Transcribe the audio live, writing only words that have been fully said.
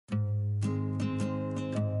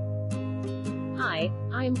Hi,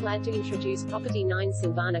 I am glad to introduce Property 9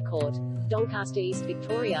 Silvana Court, Doncaster, East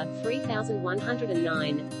Victoria,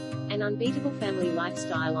 3109. An unbeatable family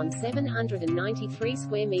lifestyle on 793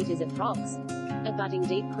 square meters approx. Abutting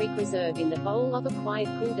Deep Creek Reserve in the bowl of a quiet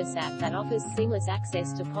cul-de-sac that offers seamless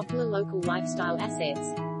access to popular local lifestyle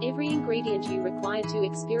assets. Every ingredient you require to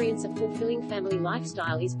experience a fulfilling family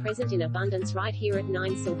lifestyle is present in abundance right here at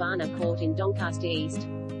 9 Silvana Court in Doncaster East.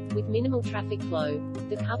 With minimal traffic flow,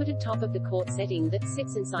 the coveted top of the court setting that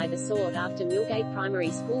sits inside the sought-after Millgate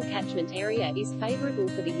Primary School catchment area is favourable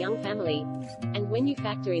for the young family. And when you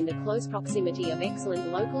factor in the close proximity of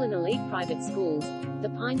excellent local and elite private schools, the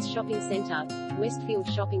Pines Shopping Centre,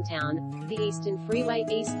 Westfield Shopping Town, the Eastern Freeway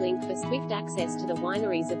East Link for swift access to the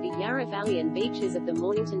wineries of the Yarra Valley and beaches of the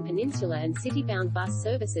Mornington Peninsula and city-bound bus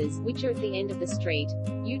services, which are at the end of the street,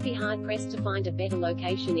 you'd be hard-pressed to find a better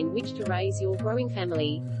location in which to raise your growing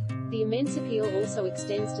family. The immense appeal also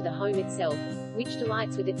extends to the home itself, which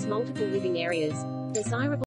delights with its multiple living areas, desirable